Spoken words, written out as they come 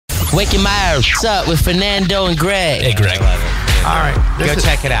Waking My What's Up with Fernando and Greg. Hey, Greg. All right. Go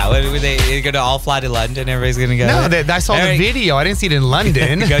check it out. They going to all fly to London? Everybody's going to go? No, I saw the video. I didn't see it in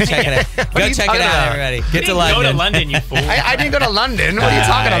London. Go check it out. Go check it out, everybody. Get to London. Go to London, you fool. I didn't go to London. What are you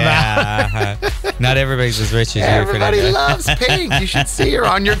talking about? Not everybody's as rich as you. Everybody loves pink. You should see her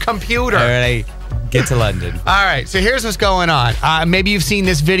on your computer. Everybody, get to London. All right, so here's what's going on. Maybe you've seen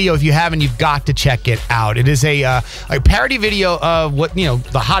this video. If you haven't, you've got to check it out. It is a parody video of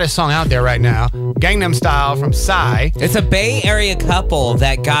the hottest song out there right now, Gangnam Style from Psy. It's a Bay Area couple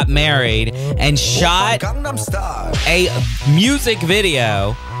that got married and shot a music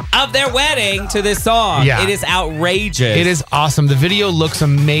video of their wedding to this song. Yeah. It is outrageous. It is awesome. The video looks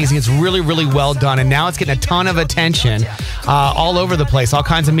amazing. It's really, really well done, and now it's getting a ton of attention all over the place. All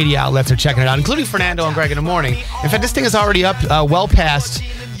kinds of media outlets are checking it out, including Fernando and Greg in the Morning. In fact, this thing is already up well past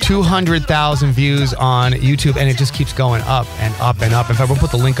 200,000 views on YouTube, and it just keeps going up and up and up. In fact, we'll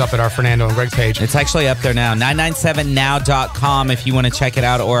put the link up at our Fernando and Greg page. It's actually up there now. 997now.com if you want to check it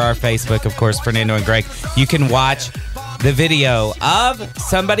out, or our Facebook, of course, Fernando and Greg. You can watch the video of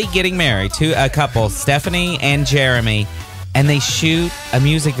somebody getting married to a couple, Stephani and Jeremy, and they shoot a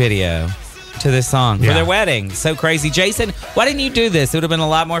music video to this song for their wedding. So crazy. Jason, why didn't you do this? It would have been a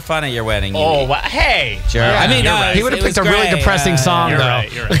lot more fun at your wedding. Hey. Sure. Yeah, I mean, right. He would have picked a really depressing song, You're though.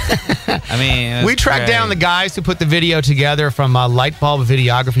 right. You're right. I mean, we tracked down the guys who put the video together from Lightbulb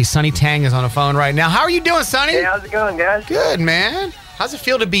Videography. Sonny Tang is on the phone right now. How are you doing, Sonny? Hey, how's it going, guys? Good, man. How's it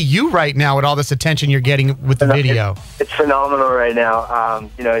feel to be you right now with all this attention you're getting with the video? It's phenomenal right now.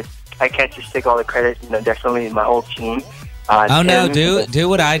 I can't just take all the credit. Definitely my whole team. No, do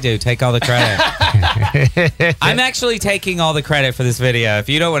what I do. Take all the credit. I'm actually taking all the credit for this video. If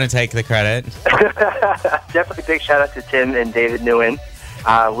you don't want to take the credit. Definitely big shout out to Tim and David Nguyen.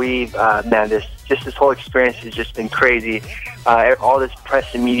 This whole experience has just been crazy. All this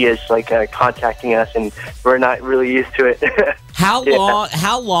press and media is contacting us, and we're not really used to it. How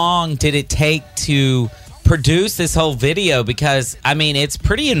long did it take to produce this whole video? Because I mean, it's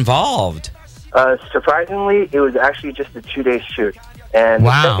pretty involved. Surprisingly, it was actually just a 2-day shoot. And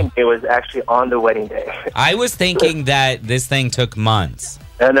the second day was actually on the wedding day. I was thinking that this thing took months.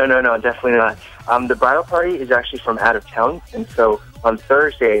 No, definitely not. The bridal party is actually from out of town. And so on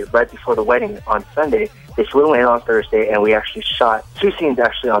Thursday, right before the wedding, on Sunday, they flew in on Thursday, and we actually shot 2 scenes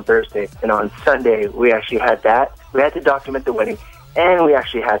actually on Thursday. And on Sunday, we actually had that. We had to document the wedding. And we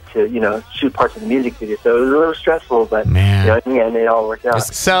actually had to, shoot parts of the music video. So it was a little stressful, but in the end, it all worked out.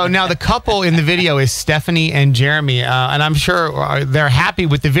 So now the couple in the video is Stephani and Jeremy, and I'm sure they're happy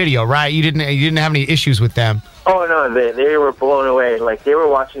with the video, right? You didn't have any issues with them. Oh no, they were blown away. Like, they were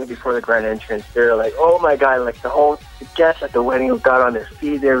watching it before the grand entrance. They were like, "Oh my god!" Like, the guests at the wedding got on their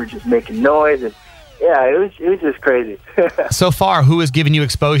feet. They were just making noise, and yeah, it was just crazy. So far, who has given you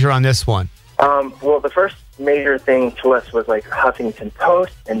exposure on this one? Well, the first major thing to us was Huffington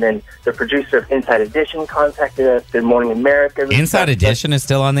Post, and then the producer of Inside Edition contacted us. Good Morning America. Inside Edition is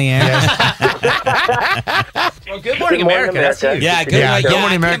still on the air. Well, Good Morning America. That's huge. Yeah, Good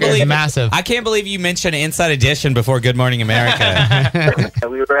Morning America is massive. I can't believe you mentioned Inside Edition before Good Morning America.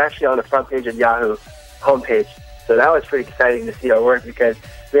 We were actually on the front page of Yahoo homepage, so that was pretty exciting to see our work, because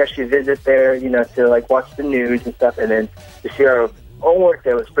we actually visit there, to watch the news and stuff, and then to see our own work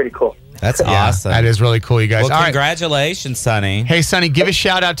there was pretty cool. That's awesome. That is really cool, you guys. Well, all congratulations, Sonny. Hey, Sonny, give a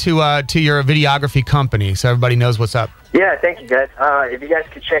shout out to your videography company so everybody knows what's up. Yeah, thank you, guys. If you guys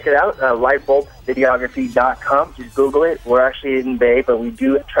could check it out, lightbulbvideography.com. Just Google it. We're actually in Bay, but we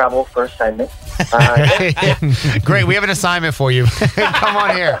do travel for assignment. Great, we have an assignment for you. Come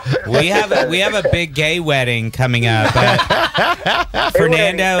on here. We have a big gay wedding coming up.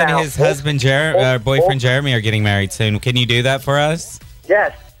 Fernando and his husband, boyfriend Jeremy, are getting married soon. Can you do that for us?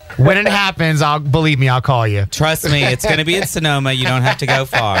 Yes. When it happens, believe me, I'll call you. Trust me, it's going to be in Sonoma. You don't have to go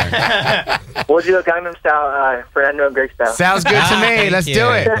far. We'll do a Gangnam Style, Fernando and Greg style. Sounds good to me. Let's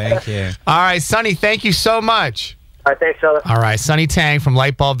do it. Thank you. All right, Sonny, thank you so much. All right, thanks, fella. All right, Sonny Tang from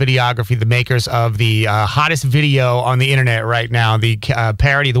Lightbulb Videography, the makers of the hottest video on the internet right now, the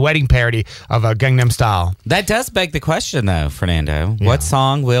parody, the wedding parody of Gangnam Style. That does beg the question, though, Fernando. Yeah. What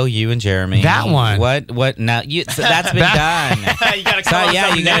song will you and Jeremy? That one. What? Now, so that's been done. You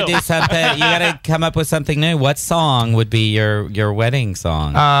gotta you got to do something. You got to come up with something new. What song would be your wedding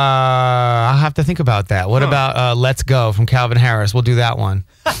song? I'll have to think about that. What about "Let's Go" from Calvin Harris? We'll do that one.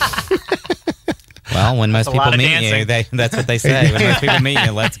 Well, when most people meet you, that's what they say. When most people meet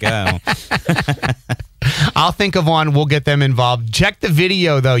you, let's go. I'll think of one. We'll get them involved. Check the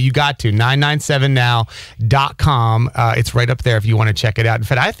video, though. You got to. 997now.com. It's right up there if you want to check it out. In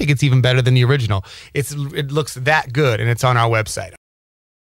fact, I think it's even better than the original. It looks that good, and it's on our website.